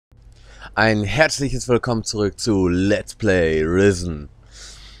Ein herzliches Willkommen zurück zu Let's Play Risen.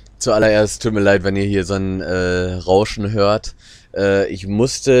 Zuallererst tut mir leid, wenn ihr hier so ein Rauschen hört. Ich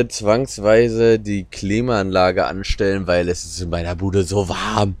musste zwangsweise die Klimaanlage anstellen, weil es ist in meiner Bude so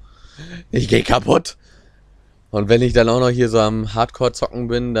warm. Ich gehe kaputt. Und wenn ich dann auch noch hier so am Hardcore-Zocken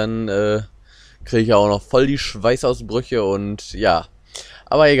bin, dann kriege ich auch noch voll die Schweißausbrüche und ja.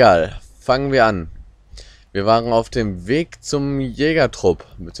 Aber egal, fangen wir an. Wir waren auf dem Weg zum Jägertrupp,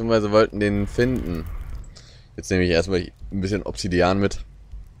 beziehungsweise wollten den finden. Jetzt nehme ich erstmal ein bisschen Obsidian mit.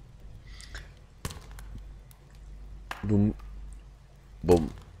 Bum. Bum.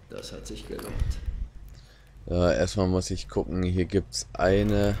 Das hat sich gelohnt. Ja, erstmal muss ich gucken, hier gibt's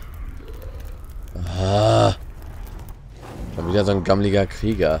eine... Ah, schon wieder so ein gammeliger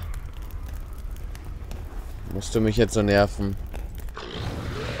Krieger. Musst du mich jetzt so nerven?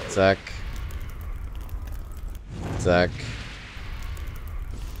 Zack. Zack.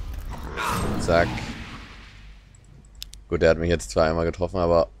 Zack. Gut, der hat mich jetzt zwar einmal getroffen,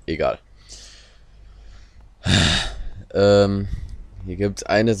 aber egal. Hier gibt es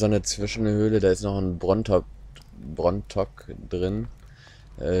eine so eine Zwischenhöhle, da ist noch ein Brontok drin.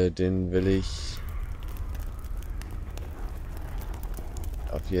 Den will ich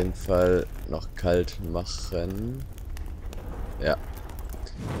auf jeden Fall noch kalt machen. Ja,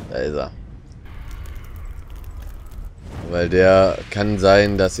 da ist er. Weil der kann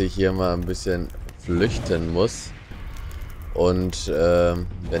sein, dass ich hier mal ein bisschen flüchten muss. Und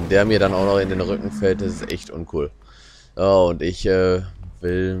wenn der mir dann auch noch in den Rücken fällt, das ist echt uncool. Oh, und ich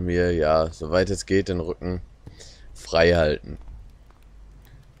will mir, ja, soweit es geht, den Rücken frei halten.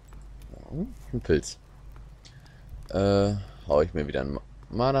 Oh, ein Pilz. Hau ich mir wieder einen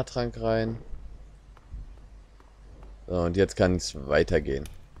Mana-Trank rein. So, und jetzt kann es weitergehen.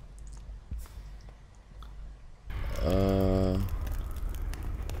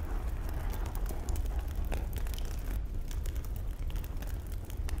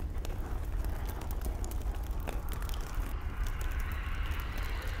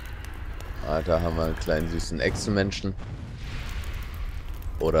 Da haben wir einen kleinen süßen Echsenmenschen.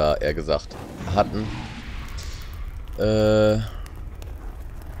 Oder eher gesagt, hatten.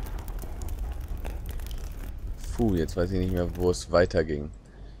 Jetzt weiß ich nicht mehr, wo es weiterging.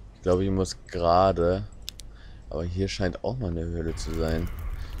 Ich glaube, ich muss gerade... Aber hier scheint auch mal eine Höhle zu sein.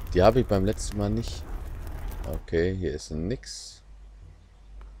 Die habe ich beim letzten Mal nicht. Okay, hier ist nix.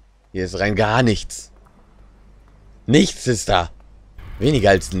 Hier ist rein gar nichts. Nichts ist da.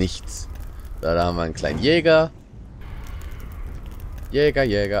 Weniger als nichts. Da haben wir einen kleinen Jäger.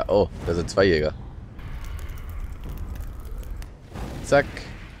 Jäger. Oh, da sind zwei Jäger. Zack.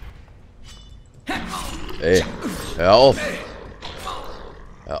 Ey, hör auf.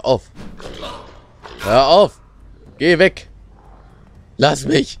 Hör auf. Hör auf. Geh weg. Lass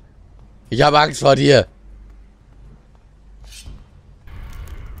mich. Ich habe Angst vor dir.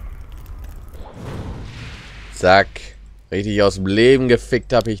 Zack. Richtig aus dem Leben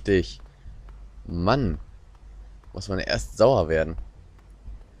gefickt habe ich dich. Mann. Muss man erst sauer werden.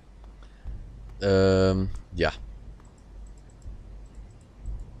 Ja.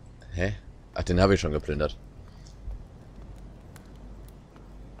 Hä? Ach, den habe ich schon geplündert.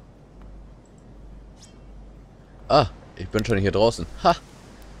 Ah, ich bin schon hier draußen. Ha!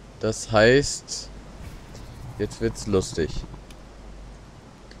 Das heißt, jetzt wird's lustig.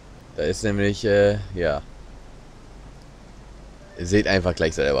 Da ist nämlich, ja. Ihr seht einfach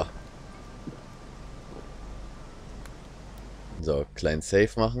gleich selber. So, kleinen Save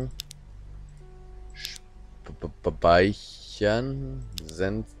machen. Speichern.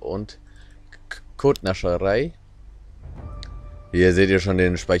 Senf und Kotnascherei. Hier seht ihr schon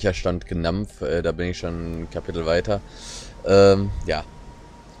den Speicherstand Genampf. Da bin ich schon ein Kapitel weiter. Ja.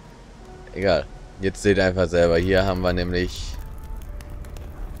 Egal. Jetzt seht ihr einfach selber. Hier haben wir nämlich...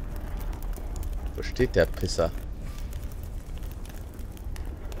 Wo steht der Pisser?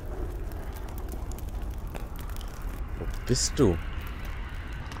 Wo bist du?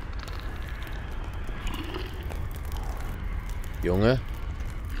 Junge.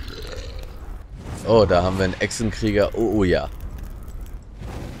 Oh, da haben wir einen Echsenkrieger. Oh ja.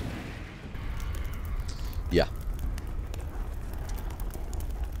 Ja.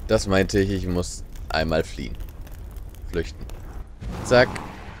 Das meinte ich, ich muss einmal fliehen. Flüchten. Zack.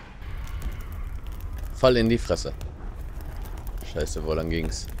 Voll in die Fresse. Scheiße, wo lang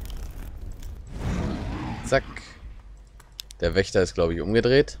ging's? Zack. Der Wächter ist, glaube ich,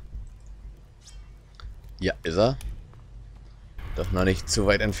 umgedreht. Ja, ist er. Doch noch nicht zu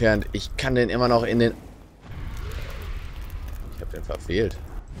weit entfernt. Ich kann den immer noch in den... Ich habe den verfehlt.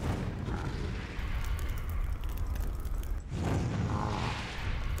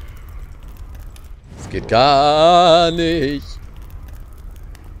 geht gar nicht.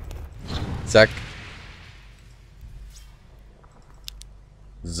 Zack.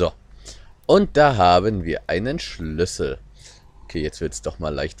 So. Und da haben wir einen Schlüssel. Okay, jetzt wird es doch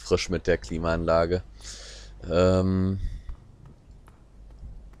mal leicht frisch mit der Klimaanlage.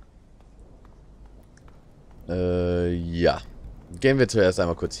 Ja. Gehen wir zuerst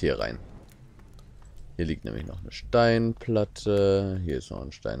einmal kurz hier rein. Hier liegt nämlich noch eine Steinplatte. Hier ist noch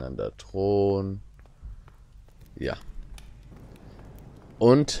ein steinerner Thron. Ja.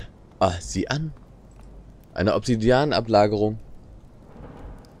 Und, sieh an. Eine Obsidianablagerung.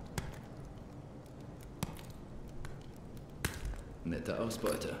 Nette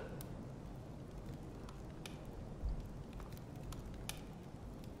Ausbeute.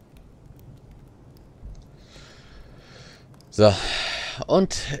 So.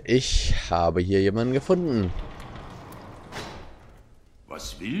 Und ich habe hier jemanden gefunden.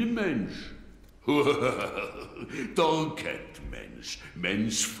 Was will Mensch? Dork kennt Mensch.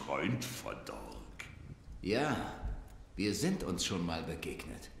 Mensch Freund von Dork. Ja, wir sind uns schon mal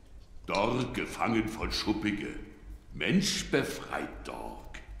begegnet. Dork gefangen von Schuppige. Mensch befreit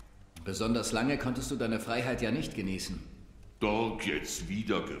Dork. Besonders lange konntest du deine Freiheit ja nicht genießen. Dork jetzt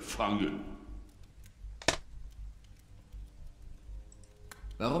wieder gefangen.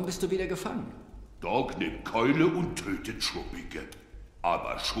 Warum bist du wieder gefangen? Dork nimmt Keule und tötet Schuppige.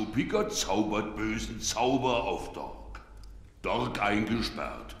 Aber Schuppiger zaubert bösen Zauber auf Dork. Dork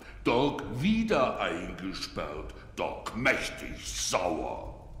eingesperrt. Dork wieder eingesperrt. Dork mächtig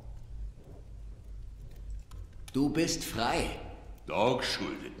sauer. Du bist frei. Dork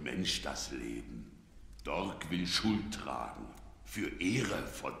schuldet Mensch das Leben. Dork will Schuld tragen. Für Ehre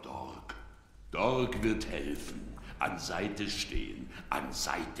von Dork. Dork wird helfen. An Seite stehen. An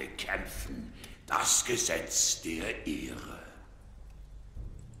Seite kämpfen. Das Gesetz der Ehre.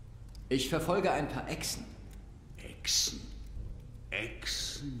 Ich verfolge ein paar Echsen. Echsen.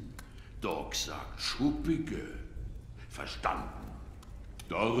 Echsen. Dork sagt Schuppige. Verstanden.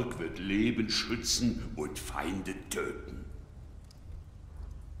 Dork wird Leben schützen und Feinde töten.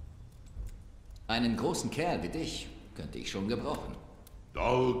 Einen großen Kerl wie dich könnte ich schon gebrauchen.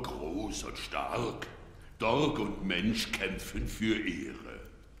 Dork groß und stark. Dork und Mensch kämpfen für Ehre.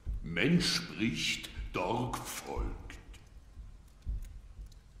 Mensch spricht, Dork folgt.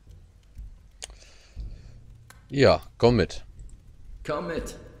 Ja, komm mit. Komm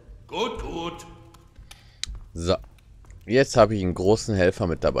mit. Gut, gut. So. Jetzt habe ich einen großen Helfer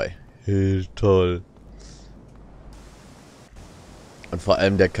mit dabei. Toll. Und vor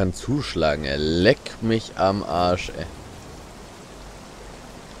allem, der kann zuschlagen. Er leckt mich am Arsch, ey.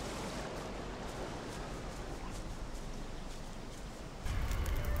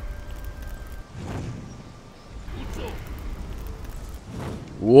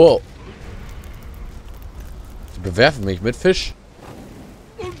 Wow. Sie bewerfen mich mit Fisch.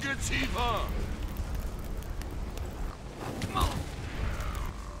 Ungeziefer!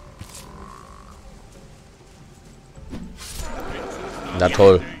 Na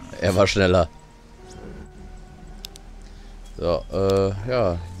toll, er war schneller. So,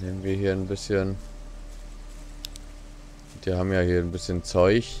 ja, nehmen wir hier ein bisschen. Die haben ja hier ein bisschen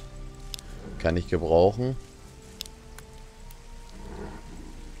Zeug. Kann ich gebrauchen.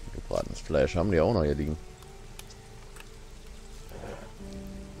 Gebratenes Fleisch haben die auch noch hier liegen.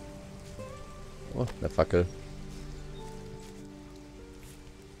 Oh, eine Fackel.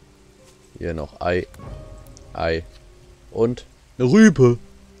 Hier noch Ei. Ei. Und eine Rübe.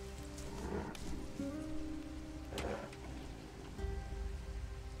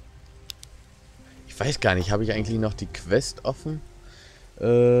 Ich weiß gar nicht, habe ich eigentlich noch die Quest offen?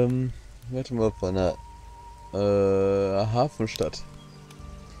 Warte mal, von der Hafenstadt.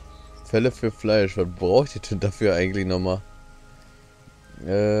 Fälle für Fleisch. Was braucht ihr denn dafür eigentlich nochmal?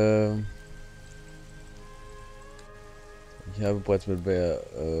 Ich habe bereits mit Bär,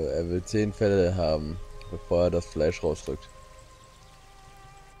 er will 10 Fälle haben, bevor er das Fleisch rausrückt.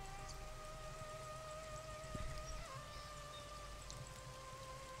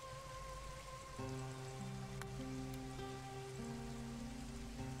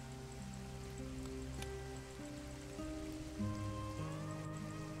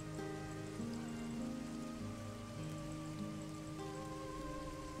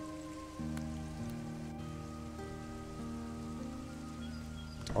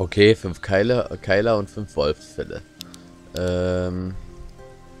 Okay, 5 Keiler und 5 Wolfsfälle.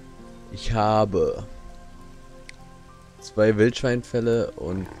 Ich habe 2 Wildschweinfälle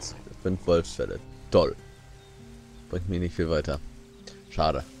und 5 Wolfsfälle. Toll. Bringt mir nicht viel weiter.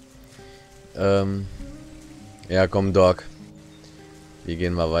 Schade. Ja, komm, Dog. Wir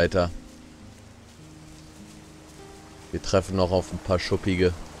gehen mal weiter. Wir treffen noch auf ein paar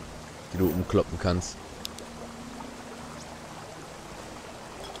Schuppige, die du umkloppen kannst.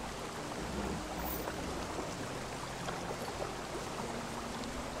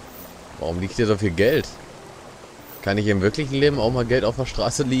 Warum liegt hier so viel Geld? Kann ich im wirklichen Leben auch mal Geld auf der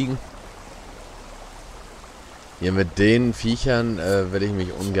Straße liegen? Hier mit den Viechern werde ich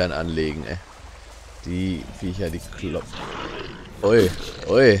mich ungern anlegen, ey. Die Viecher, die kloppen. Ui,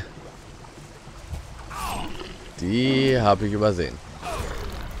 ui. Die habe ich übersehen.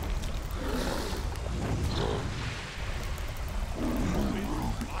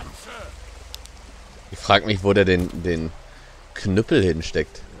 Ich frage mich, wo der den Knüppel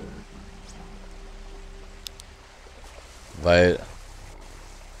hinsteckt. Weil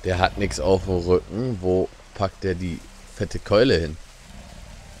der hat nichts auf dem Rücken. Wo packt der die fette Keule hin?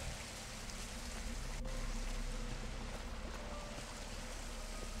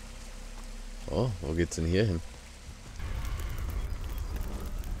 Oh, wo geht's denn hier hin?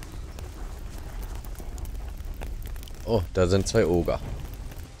 Oh, da sind 2 Oger.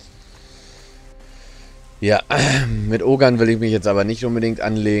 Ja, mit Ogern will ich mich jetzt aber nicht unbedingt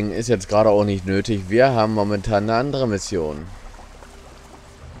anlegen. Ist jetzt gerade auch nicht nötig. Wir haben momentan eine andere Mission.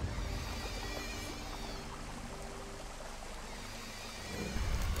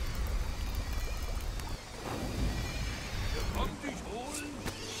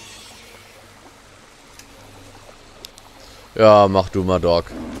 Ja, mach du mal, Doc.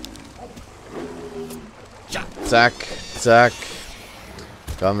 Zack, zack.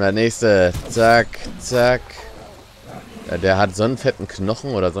 Komm, der nächste. Zack, zack. Ja, der hat so einen fetten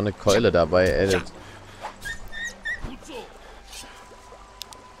Knochen oder so eine Keule dabei, ey.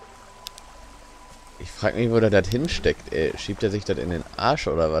 Ich frage mich, wo der das hinsteckt, ey. Schiebt er sich das in den Arsch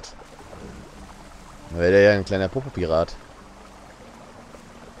oder was? Wäre der ja ein kleiner Popo-Pirat.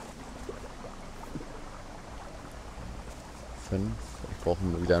 Ich brauche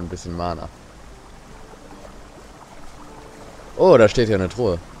wieder ein bisschen Mana. Oh, da steht ja eine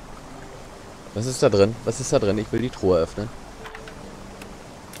Truhe. Was ist da drin? Was ist da drin? Ich will die Truhe öffnen.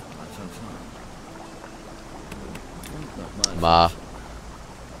 Ma.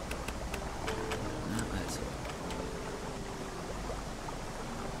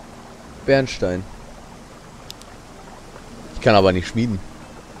 Bernstein. Ich kann aber nicht schmieden.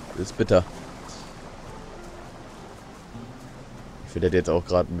 Das ist bitter. Ich finde das jetzt auch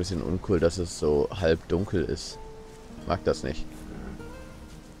gerade ein bisschen uncool, dass es so halb dunkel ist. Ich mag das nicht.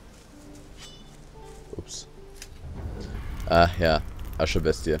 Ups. Ah, ja.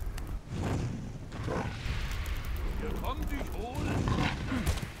 Aschebestie.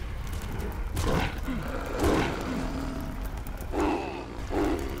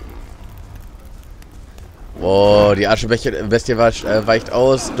 Oh, die Aschebestie weicht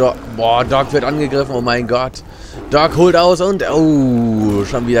aus. Boah, Doc wird angegriffen. Oh mein Gott. Doc holt aus und... Oh,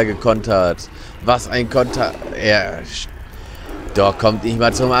 schon wieder gekontert. Was ein Konter... Doc kommt nicht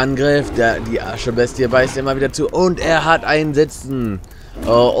mal zum Angriff. Die Aschebestie beißt immer wieder zu. Und er hat einen Sitzen.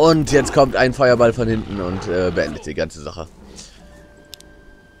 Oh, und jetzt kommt ein Feuerball von hinten und beendet die ganze Sache.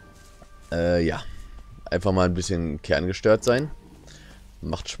 Ja. Einfach mal ein bisschen kerngestört sein.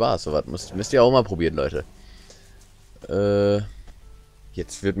 Macht Spaß. Sowas müsst ihr auch mal probieren, Leute.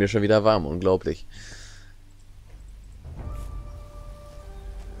 Jetzt wird mir schon wieder warm. Unglaublich.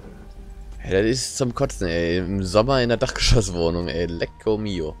 Hey, das ist zum Kotzen, ey. Im Sommer in der Dachgeschosswohnung, ey. Lecco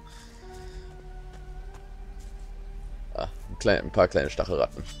mio. Ah, ein paar kleine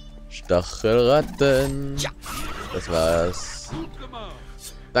Stachelratten. Stachelratten. Das war's.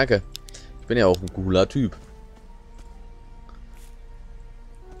 Danke. Ich bin ja auch ein cooler Typ.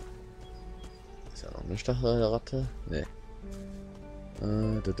 Ist ja noch eine Stachelratte? Nee.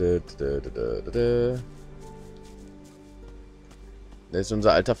 Der ist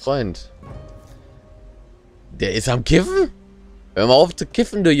unser alter Freund. Der ist am Kiffen? Hör mal auf zu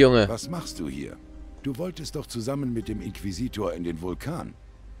kiffen, du Junge. Was machst du hier? Du wolltest doch zusammen mit dem Inquisitor in den Vulkan.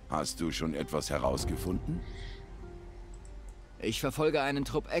 Hast du schon etwas herausgefunden? Ich verfolge einen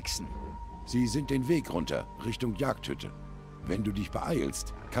Trupp Echsen. Sie sind den Weg runter, Richtung Jagdhütte. Wenn du dich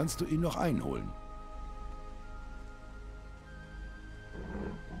beeilst, kannst du ihn noch einholen.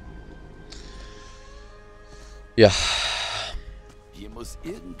 Ja. Hier muss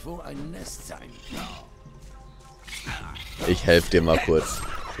irgendwo ein Nest sein. Ich helfe dir mal kurz.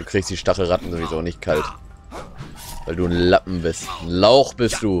 Du kriegst die Stachelratten sowieso nicht kalt. Weil du ein Lappen bist. Ein Lauch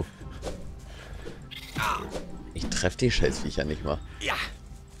bist du. Ich treffe die Scheißviecher nicht mal. Ja.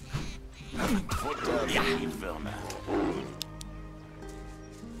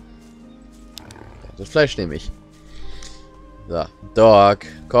 Das Fleisch nehme ich. So, Doc,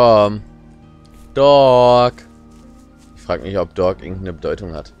 komm. Doc. frage mich, ob Dork irgendeine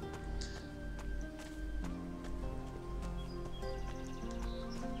Bedeutung hat.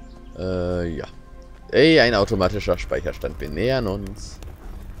 Ja. Ey, ein automatischer Speicherstand. Wir nähern uns.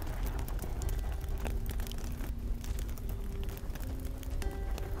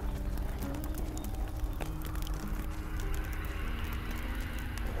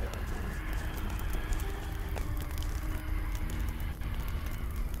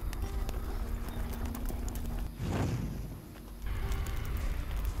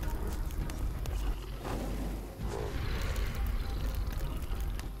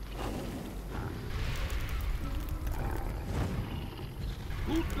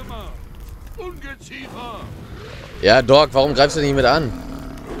 Gut gemacht. Ungeziefer. Ja, Dork, warum greifst du nicht mit an?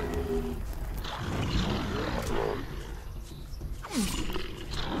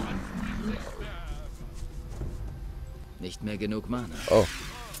 Nicht mehr genug Mana. Oh.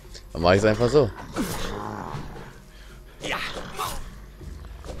 Dann mache ich es einfach so. Ja.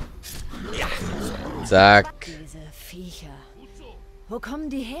 Zack. Diese Viecher. Wo kommen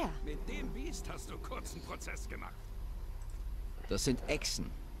die her? Mit dem Biest hast du kurzen Prozess gemacht. Das sind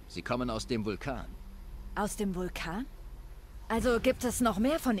Echsen. Sie kommen aus dem Vulkan. Aus dem Vulkan? Also gibt es noch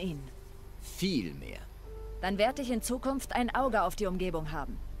mehr von ihnen? Viel mehr. Dann werde ich in Zukunft ein Auge auf die Umgebung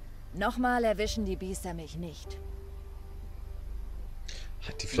haben. Nochmal erwischen die Biester mich nicht.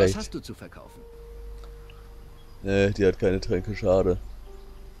 Hat die Was vielleicht... hast du zu verkaufen? Nee, die hat keine Tränke, schade.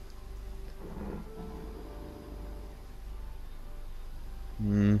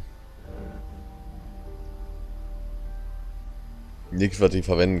 Nichts, was ich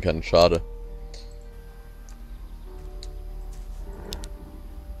verwenden kann, schade.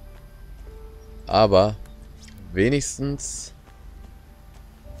 Aber wenigstens...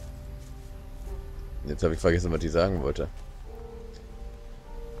 Jetzt habe ich vergessen, was ich sagen wollte.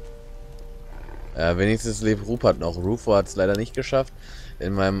 Wenigstens lebt Rupert noch. Rufo hat es leider nicht geschafft.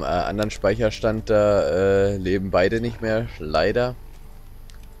 In meinem anderen Speicherstand da leben beide nicht mehr, leider.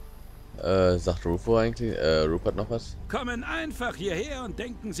 Sagt Rufo eigentlich? Rupert noch was? Kommen einfach hierher und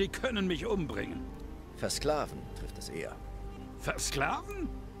denken, sie können mich umbringen. Versklaven trifft es eher. Versklaven?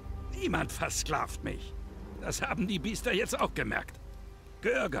 Niemand versklavt mich. Das haben die Biester jetzt auch gemerkt.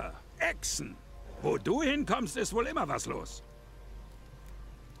 Bürger, Echsen. Wo du hinkommst, ist wohl immer was los.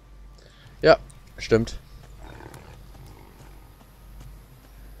 Ja, stimmt.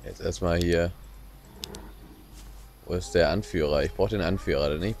 Jetzt erstmal hier. Wo ist der Anführer? Ich brauche den Anführer,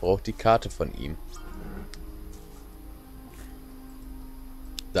 denn ich brauche die Karte von ihm.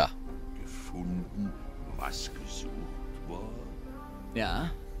 Da. Gefunden, was gesucht war.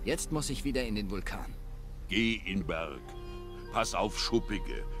 Ja, jetzt muss ich wieder in den Vulkan. Geh in Berg. Pass auf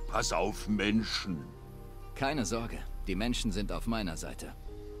Schuppige. Pass auf Menschen. Keine Sorge, die Menschen sind auf meiner Seite.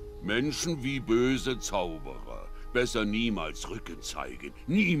 Menschen wie böse Zauberer. Besser niemals Rücken zeigen.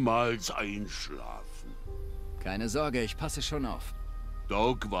 Niemals einschlafen. Keine Sorge, ich passe schon auf.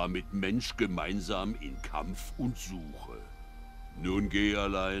 Dork war mit Mensch gemeinsam in Kampf und Suche. Nun geh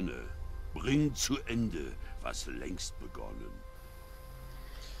alleine. Bring zu Ende, was längst begonnen.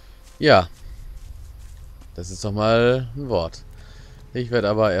 Ja. Das ist doch mal ein Wort. Ich werde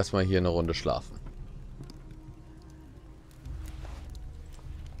aber erstmal hier eine Runde schlafen.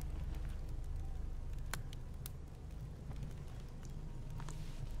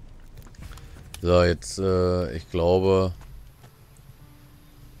 So, jetzt, ich glaube,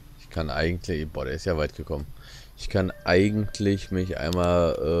 ich kann eigentlich, boah, der ist ja weit gekommen. Ich kann eigentlich mich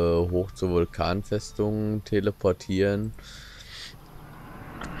einmal hoch zur Vulkanfestung teleportieren.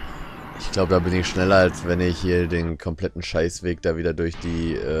 Ich glaube, da bin ich schneller, als wenn ich hier den kompletten Scheißweg da wieder durch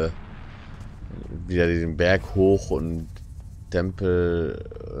die, wieder den Berg hoch und Tempel,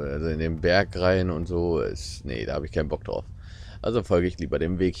 also in den Berg rein und so. Nee, da habe ich keinen Bock drauf. Also folge ich lieber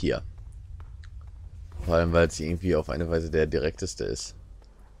dem Weg hier. Vor allem, weil es irgendwie auf eine Weise der direkteste ist.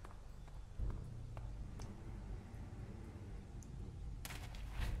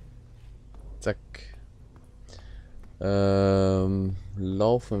 Zack.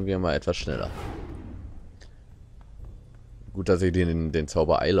 Laufen wir mal etwas schneller. Gut, dass ich den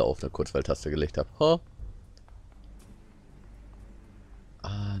Zauber Eile auf eine Kurzwahltaste gelegt habe. Ha.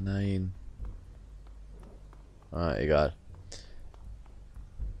 Ah, nein. Ah, egal.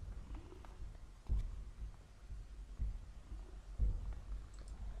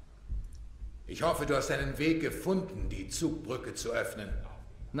 Ich hoffe, du hast einen Weg gefunden, die Zugbrücke zu öffnen.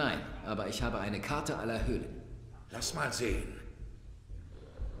 Nein, aber ich habe eine Karte aller Höhlen. Lass mal sehen.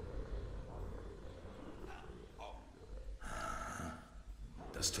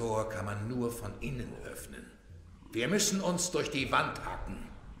 Das Tor kann man nur von innen öffnen. Wir müssen uns durch die Wand hacken.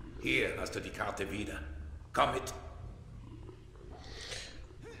 Hier hast du die Karte wieder. Komm mit.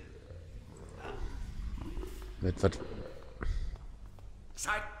 Mit was?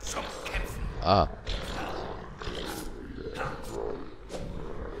 Zeit zum Kämpfen. Ah.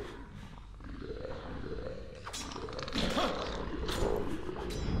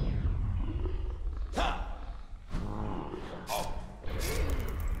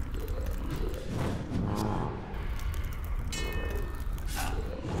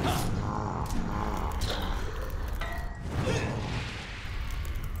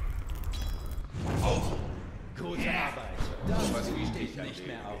 Gute Arbeit. Das steht nicht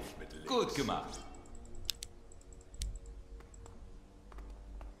mehr auf. Gut gemacht.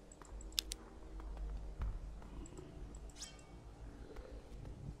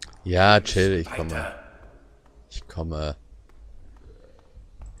 Ja, chill, ich komme. Weiter. Ich komme.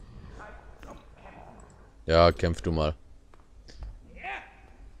 Ja, kämpf du mal.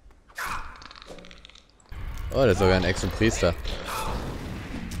 Oh, das ist sogar ein Ex-Priester.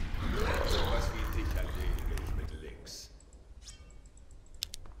 Was wie dich erledige ich mit links.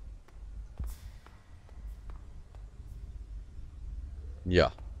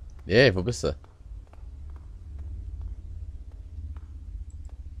 Ja. Yay, wo bist du?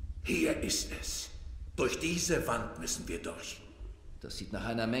 Hier ist es. Durch diese Wand müssen wir durch. Das sieht nach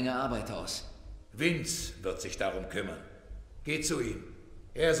einer Menge Arbeit aus. Vince wird sich darum kümmern. Geh zu ihm.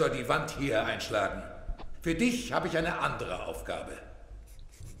 Er soll die Wand hier einschlagen. Für dich habe ich eine andere Aufgabe.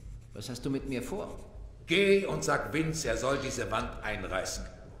 Was hast du mit mir vor? Geh und sag Vince, er soll diese Wand einreißen.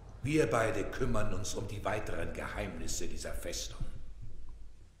 Wir beide kümmern uns um die weiteren Geheimnisse dieser Festung.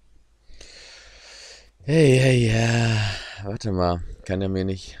 Hey, hey, ja. Warte mal. Kann er mir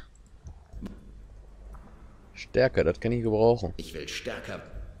nicht... Stärke, das kann ich gebrauchen. Ich will stärker.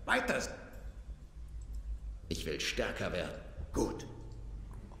 Weiter. Ich will stärker werden. Gut.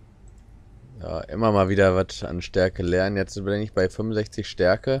 Ja, immer mal wieder was an Stärke lernen. Jetzt bin ich bei 65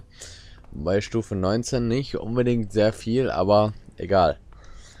 Stärke. Bei Stufe 19 nicht unbedingt sehr viel, aber egal.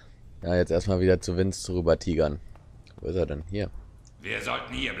 Ja, jetzt erstmal wieder zu Vince zu rüber tigern. Wo ist er denn? Hier. Wir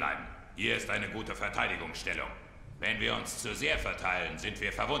sollten hier bleiben. Hier ist eine gute Verteidigungsstellung. Wenn wir uns zu sehr verteilen, sind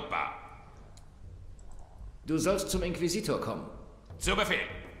wir verwundbar. Du sollst zum Inquisitor kommen. Zu Befehl.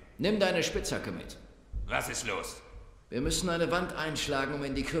 Nimm deine Spitzhacke mit. Was ist los? Wir müssen eine Wand einschlagen, um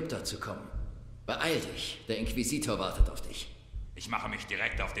in die Krypta zu kommen. Beeil dich, der Inquisitor wartet auf dich. Ich mache mich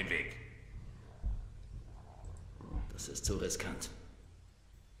direkt auf den Weg. Das ist zu riskant.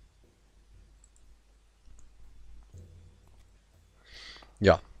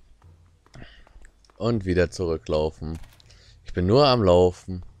 Ja. Und wieder zurücklaufen. Ich bin nur am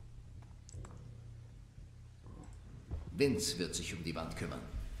Laufen. Vince wird sich um die Wand kümmern.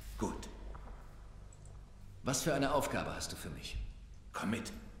 Gut. Was für eine Aufgabe hast du für mich? Komm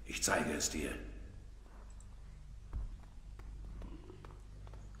mit. Ich zeige es dir.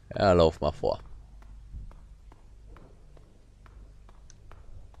 Ja, lauf mal vor.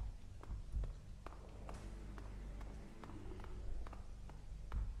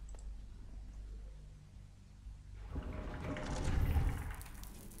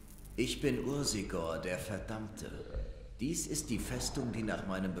 Ich bin Ursigor, der Verdammte. Dies ist die Festung, die nach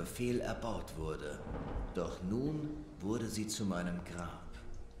meinem Befehl erbaut wurde. Doch nun wurde sie zu meinem Grab.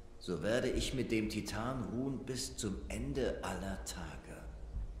 So werde ich mit dem Titan ruhen bis zum Ende aller Tage.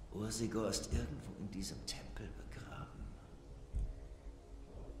 Ursigor ist irgendwo in diesem Tempel begraben.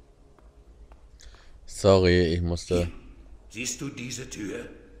 Sorry, ich musste... Siehst du diese Tür?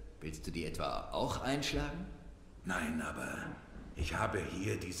 Willst du die etwa auch einschlagen? Nein, aber ich habe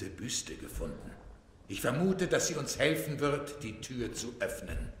hier diese Büste gefunden. Ich vermute, dass sie uns helfen wird, die Tür zu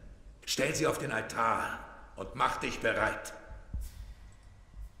öffnen. Stell sie auf den Altar und mach dich bereit.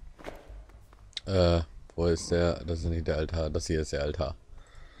 Wo ist der? Das ist nicht der Altar. Das hier ist der Altar.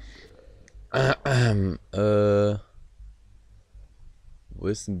 Wo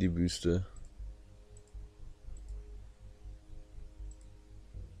ist denn die Büste?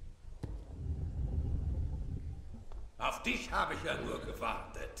 Auf dich habe ich ja nur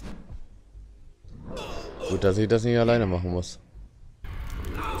gewartet. Gut, dass ich das nicht alleine machen muss.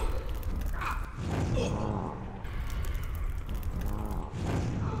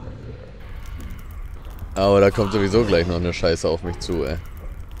 Aber da kommt sowieso gleich noch eine Scheiße auf mich zu, ey.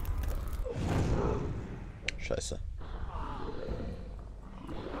 Scheiße.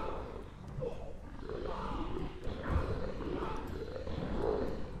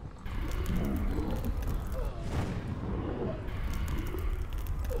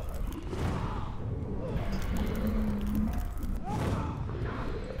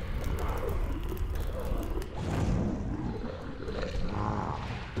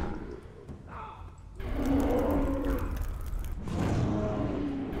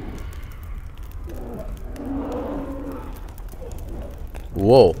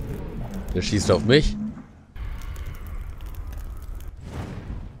 Wow. Der schießt auf mich.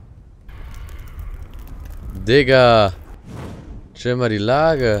 Digga. Chill mal die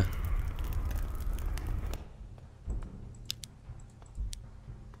Lage.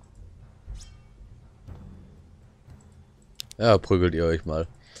 Ja, prügelt ihr euch mal.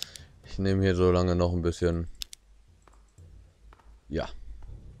 Ich nehme hier so lange noch ein bisschen. Ja.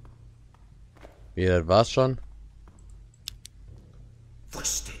 Wie, das war's schon?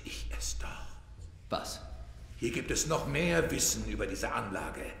 Wusste ich es doch. Was? Hier gibt es noch mehr Wissen über diese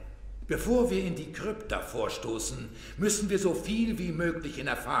Anlage. Bevor wir in die Krypta vorstoßen, müssen wir so viel wie möglich in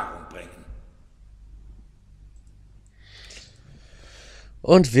Erfahrung bringen.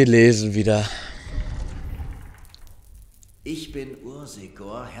 Und wir lesen wieder. Ich bin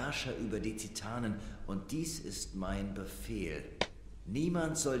Ursegor, Herrscher über die Titanen, und dies ist mein Befehl.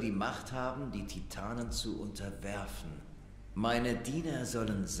 Niemand soll die Macht haben, die Titanen zu unterwerfen. Meine Diener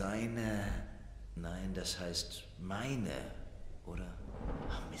sollen nein, das heißt meine, oder?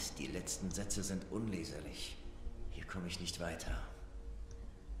 Ach Mist, die letzten Sätze sind unleserlich. Hier komme ich nicht weiter.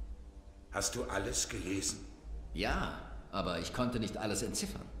 Hast du alles gelesen? Ja, aber ich konnte nicht alles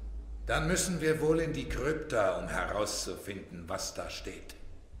entziffern. Dann müssen wir wohl in die Krypta, um herauszufinden, was da steht.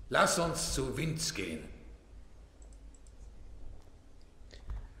 Lass uns zu Vince gehen.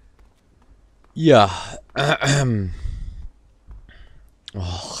 Ja.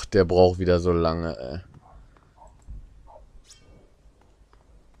 Och, der braucht wieder so lange, ey.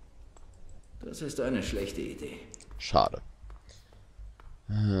 Das ist eine schlechte Idee. Schade.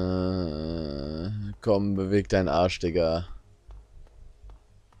 Komm, beweg deinen Arsch, Digga.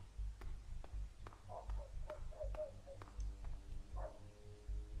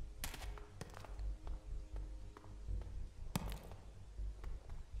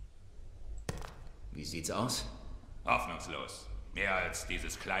 Wie sieht's aus? Hoffnungslos. Mehr als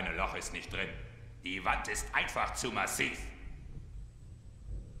dieses kleine Loch ist nicht drin. Die Wand ist einfach zu massiv.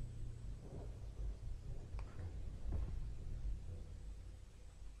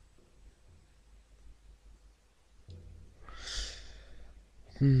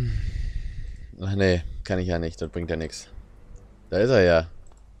 Ach nee, kann ich ja nicht. Das bringt ja nichts. Da ist er ja.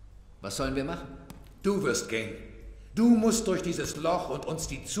 Was sollen wir machen? Du wirst gehen. Du musst durch dieses Loch und uns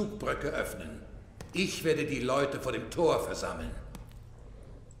die Zugbrücke öffnen. Ich werde die Leute vor dem Tor versammeln.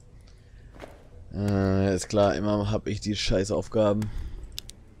 Ist klar, immer habe ich die Scheißaufgaben.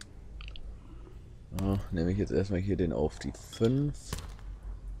 Oh, nehme ich jetzt erstmal hier den auf die 5.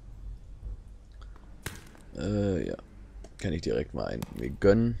 Ja. Kann ich direkt mal mir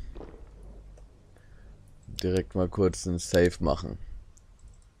gönnen. Direkt mal kurz einen Save machen.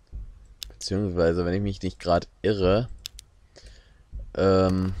 Beziehungsweise, wenn ich mich nicht gerade irre,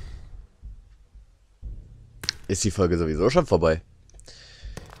 ist die Folge sowieso schon vorbei.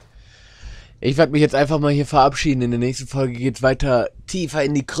 Ich werde mich jetzt einfach mal hier verabschieden. In der nächsten Folge geht es weiter tiefer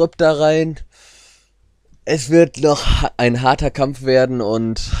in die Krypta rein. Es wird noch ein harter Kampf werden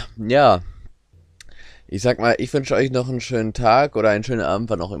und ja, ich sag mal, ich wünsche euch noch einen schönen Tag oder einen schönen Abend,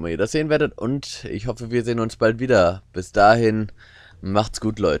 wann auch immer ihr das sehen werdet, und ich hoffe, wir sehen uns bald wieder. Bis dahin, macht's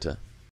gut, Leute.